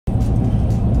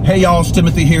Hey y'all, it's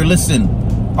Timothy here. Listen,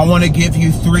 I want to give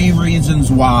you 3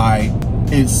 reasons why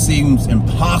it seems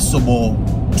impossible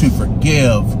to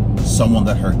forgive someone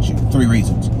that hurt you. 3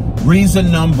 reasons. Reason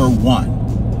number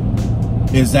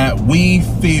 1 is that we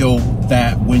feel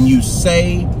that when you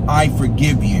say, I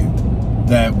forgive you,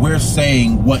 that we're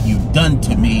saying what you've done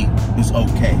to me is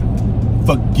okay.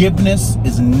 Forgiveness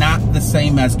is not the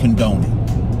same as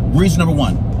condoning. Reason number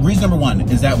one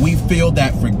is that we feel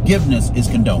that forgiveness is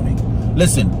condoning.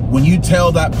 Listen, when you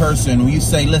tell that person, when you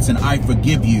say, listen, I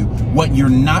forgive you, what you're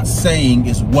not saying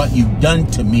is what you've done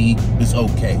to me is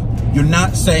okay. You're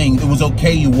not saying it was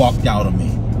okay you walked out on me.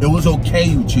 It was okay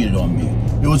you cheated on me.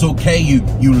 It was okay you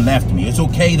left me. It's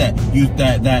okay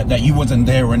that you wasn't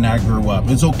there when I grew up.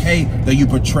 It's okay that you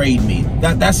betrayed me.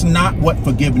 That's not what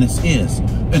forgiveness is.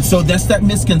 And so that's that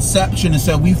misconception, is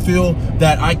that we feel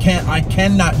that I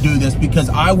cannot do this because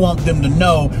I want them to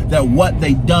know that what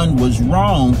they done was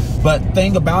wrong. But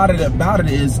thing about it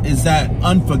is that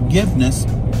unforgiveness,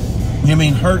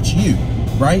 hurts you.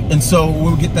 Right? And so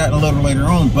we'll get that a little later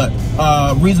on. But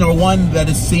reason number 1 that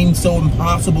it seems so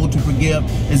impossible to forgive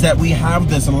is that we have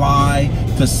this lie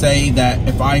to say that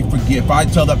if I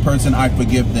tell that person I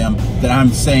forgive them, that I'm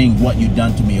saying what you've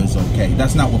done to me is okay.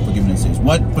 That's not what forgiveness is.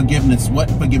 What forgiveness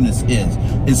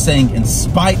is saying, in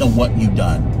spite of what you've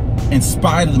done, in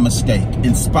spite of the mistake,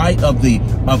 in spite of the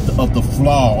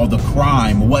flaw or the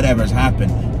crime or whatever has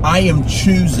happened, I am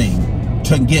choosing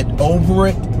to get over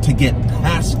it, to get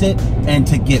past it, and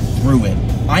to get through it.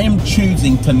 I am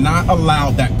choosing to not allow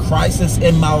that crisis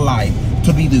in my life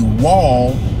to be the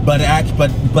wall, but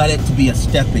it to be a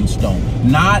stepping stone.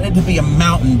 Not it to be a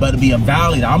mountain, but to be a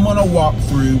valley that I'm going to walk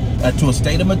through to a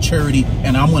state of maturity,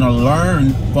 and I'm going to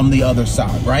learn from the other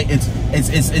side. Right?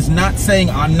 It's not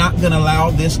saying I'm not going to allow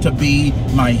this to be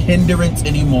my hindrance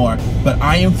anymore, but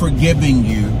I am forgiving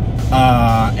you.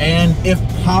 And if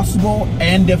possible,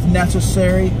 and if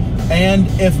necessary, and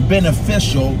if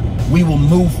beneficial, we will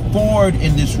move forward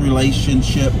in this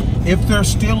relationship, if there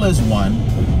still is one,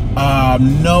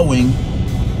 knowing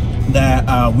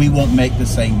that we won't make the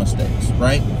same mistakes.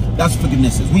 Right? That's what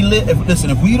forgiveness is. If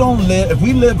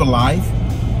we live a life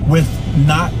with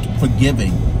not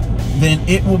forgiving, then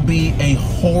it will be a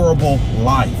horrible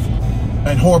life.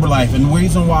 And the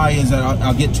reason why is that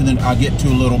I'll get to a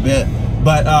little bit.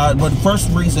 But the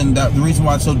first reason, the reason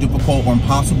why it's so difficult or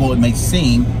impossible it may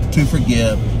seem to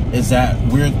forgive, is that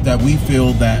we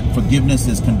feel that forgiveness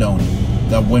is condoning.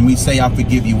 That when we say I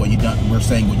forgive you, we're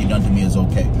saying what you done to me is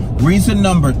okay. Reason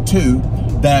number 2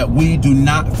 that we do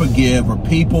not forgive, or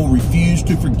people refuse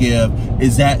to forgive,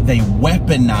 is that they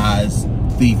weaponize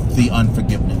the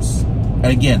unforgiveness.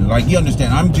 And again, like you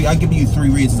understand, I'm giving you 3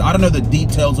 reasons. I don't know the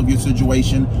details of your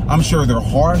situation. I'm sure they're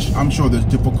harsh. I'm sure they're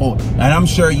difficult. And I'm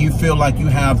sure you feel like you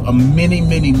have many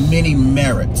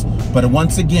merits. But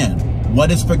once again, what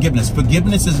is forgiveness?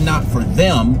 Forgiveness is not for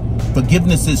them.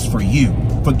 Forgiveness is for you.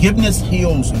 Forgiveness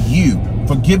heals you.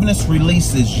 Forgiveness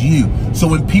releases you. So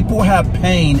when people have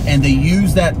pain and they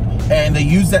use that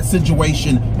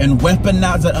situation and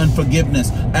weaponize that unforgiveness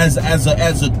as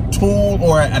a tool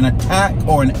or an attack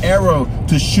or an arrow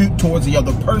to shoot towards the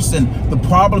other person, the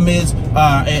problem is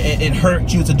it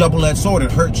hurts you. It's a double-edged sword.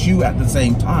 It hurts you at the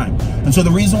same time. And so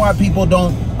the reason why people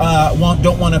don't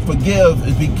want to forgive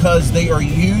is because they are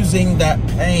using that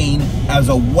pain as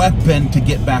a weapon to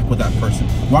get back with that person.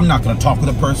 Well, I'm not going to talk with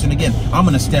a person again. I'm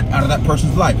going to step out of that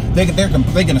person's life. They're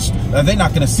not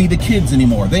going to see the kids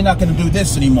anymore. They're not going to do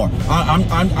this anymore.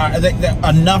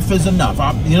 Enough is enough.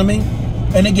 You know what I mean?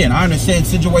 And again, I understand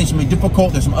situation may be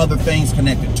difficult. There's some other things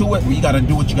connected to it where you got to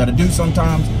do what you got to do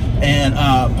sometimes. And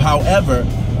however,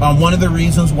 one of the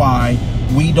reasons why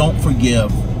we don't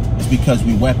forgive is because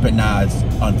we weaponize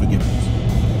unforgiveness.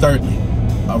 Thirdly,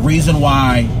 a reason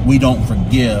why we don't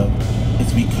forgive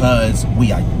is because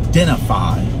we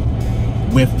identify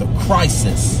with the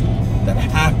crisis that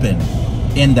happened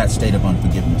in that state of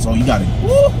unforgiveness. Oh, you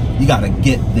gotta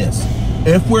get this.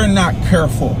 If we're not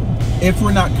careful,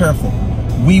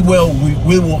 we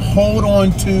will hold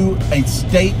on to a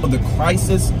state of the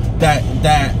crisis that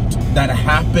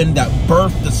happened, that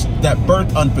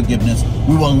birthed unforgiveness.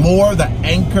 We will lower the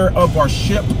anchor of our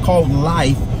ship called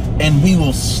life, and we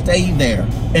will stay there.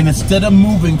 And instead of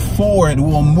moving forward, we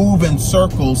will move in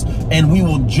circles, and we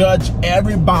will judge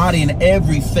everybody and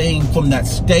everything from that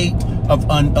state of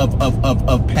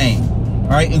pain.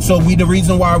 All right, and so the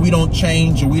reason why we don't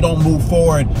change or we don't move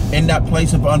forward in that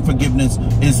place of unforgiveness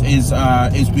is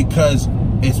because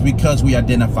we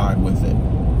identified with it.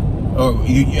 Or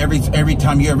every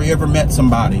time you ever met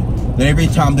somebody, that every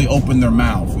time they open their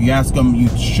mouth, you ask them, you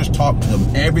just talk to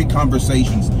them. Every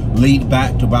conversations lead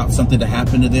back to about something that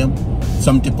happened to them,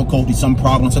 some difficulty, some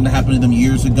problem, something that happened to them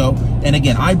years ago. And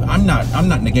again, I'm not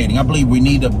negating. I believe we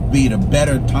need to be at a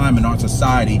better time in our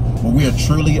society where we are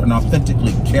truly and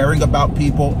authentically caring about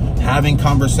people, having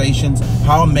conversations.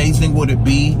 How amazing would it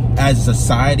be as a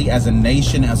society, as a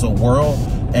nation, as a world?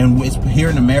 And here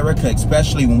in America,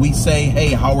 especially when we say, hey,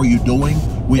 how are you doing?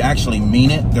 We actually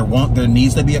mean it. There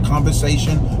needs to be a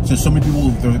conversation. So many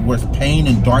people with pain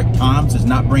and dark times is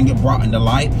not brought into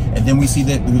light. And then we see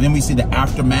the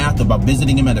aftermath about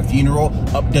visiting him at a funeral,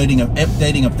 updating a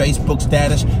Facebook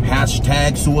status,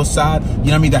 hashtag suicide. You know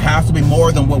what I mean? There has to be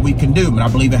more than what we can do. But I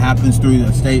believe it happens through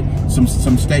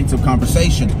some states of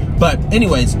conversation. But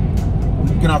anyways,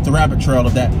 get off the rabbit trail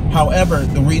of that. However,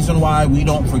 the reason why we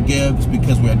don't forgive is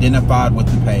because we identified with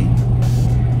the pain.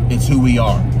 It's who we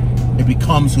are. It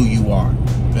becomes who you are.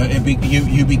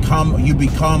 You become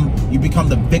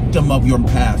the victim of your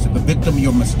past, the victim of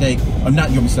your mistake, or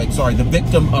not your mistake. Sorry, the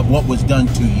victim of what was done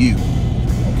to you.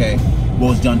 Okay, what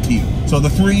was done to you. So the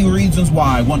three reasons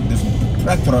why. There's a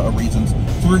plethora of reasons.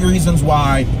 3 reasons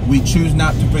why we choose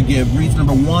not to forgive. Reason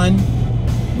number one.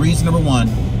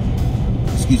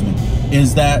 Excuse me.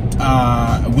 Is that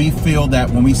we feel that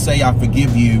when we say I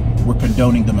forgive you, we're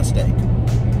condoning the mistake.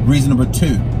 Reason number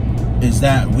 2 is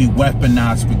that we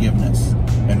weaponize forgiveness.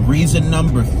 And reason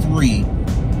number 3,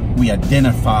 we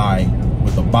identify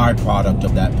with the byproduct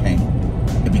of that pain.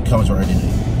 It becomes our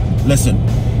identity. Listen,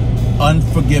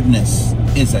 unforgiveness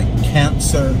is a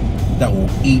cancer that will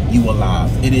eat you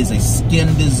alive. It is a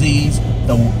skin disease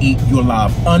that will eat you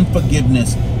alive.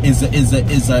 Unforgiveness is a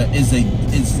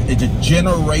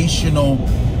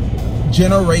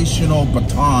generational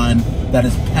baton that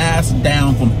is passed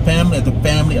down from family to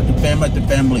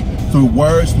family through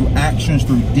words, through actions,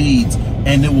 through deeds,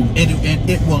 and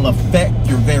it will affect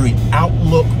your very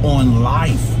outlook on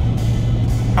life.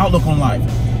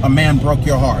 A man broke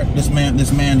your heart. This man,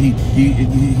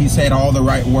 he said all the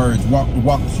right words,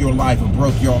 walked your life and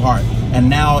broke your heart. And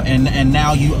now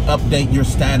you update your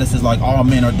status as like all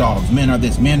men are dogs. Men are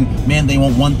this. Men they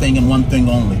want one thing and one thing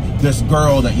only. This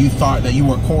girl that you thought that you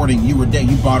were courting, you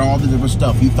bought all the different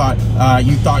stuff. You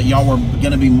thought y'all were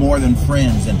gonna be more than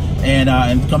friends,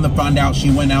 and come to find out she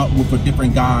went out with a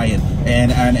different guy,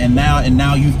 and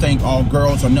now you think all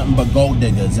girls are nothing but gold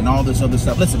diggers and all this other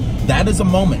stuff. Listen, that is a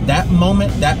moment. That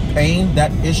pain,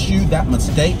 that issue, that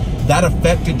mistake, that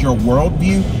affected your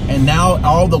worldview, and now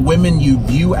all the women you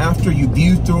view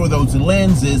through those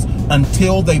lenses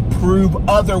until they prove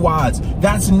otherwise.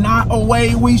 That's not a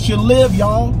way we should live,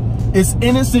 y'all. It's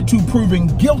innocent to proving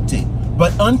guilty.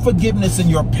 But unforgiveness and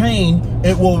your pain,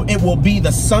 it will be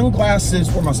the sunglasses.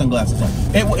 Where are my sunglasses on?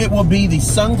 It will be the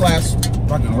sunglasses.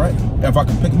 If I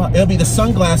can pick them up, it'll be the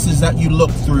sunglasses that you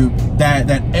look through. That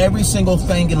every single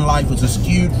thing in life is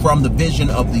skewed from the vision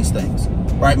of these things.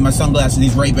 Right? My sunglasses,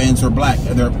 these Ray-Bans are black.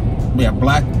 They're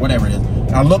black, whatever it is.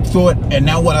 I look through it, and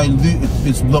now what I do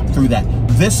is look through that.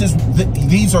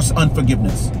 These are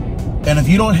unforgiveness, and if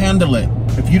you don't handle it,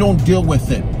 if you don't deal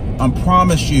with it, I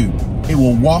promise you, it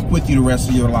will walk with you the rest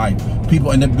of your life.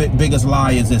 People, and the biggest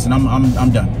lie is this, and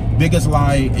I'm done. Biggest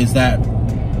lie is that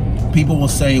people will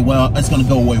say, well, it's going to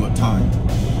go away with time.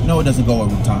 No, it doesn't go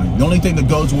away with time. The only thing that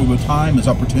goes away with time is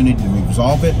opportunity to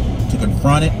resolve it, to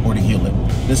confront it, or to heal it.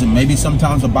 Listen, maybe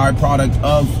sometimes a byproduct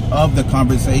of the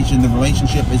conversation, the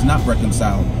relationship is not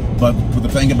reconciled. But the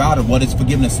thing about it, what is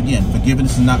forgiveness again?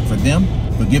 Forgiveness is not for them.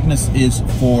 Forgiveness is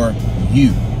for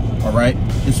you. All right?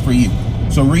 It's for you.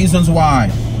 So reasons why.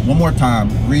 One more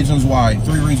time, reasons why,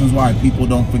 3 reasons why people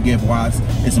don't forgive, why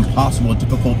it's impossible and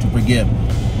difficult to forgive.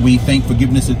 We think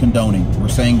forgiveness is condoning. We're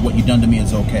saying what you've done to me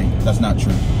is okay. That's not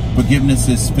true. Forgiveness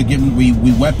is forgiving. We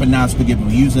weaponize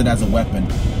forgiveness. We use it as a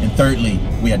weapon. And thirdly,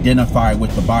 we identify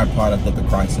with the byproduct of the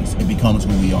crisis. It becomes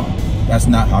who we are. That's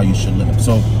not how you should live.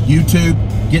 So YouTube,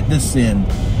 get this in.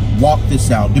 Walk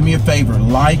this out. Do me a favor.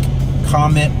 Like,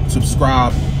 comment,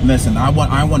 subscribe. Listen, I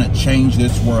want to change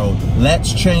this world.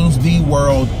 Let's change the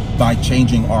world by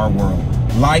changing our world.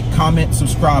 Like, comment,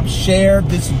 subscribe, share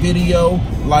this video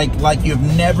like you've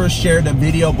never shared a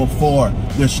video before.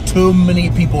 There's too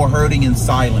many people hurting in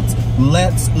silence.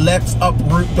 Let's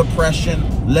uproot depression.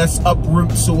 Let's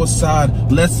uproot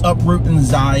suicide. Let's uproot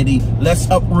anxiety. Let's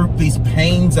uproot these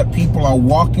pains that people are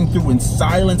walking through in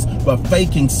silence, but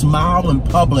faking smile in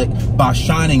public by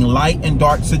shining light in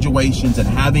dark situations and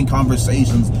having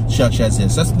conversations such as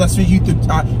this. That's what YouTube.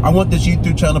 I want this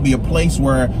YouTube channel to be a place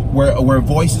where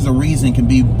voices of reason can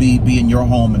be in your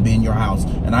home and be in your house.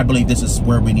 And I believe this is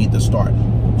where we need to start.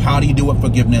 How do you do with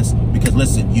forgiveness? Because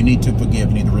listen, you need to forgive,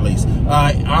 you need to release.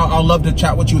 I'll love to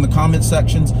chat with you in the comment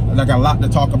sections. And I got a lot to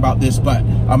talk about this, but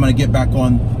I'm going to get back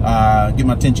on, get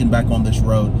my attention back on this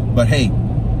road. But hey,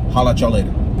 holla at y'all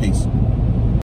later. Peace.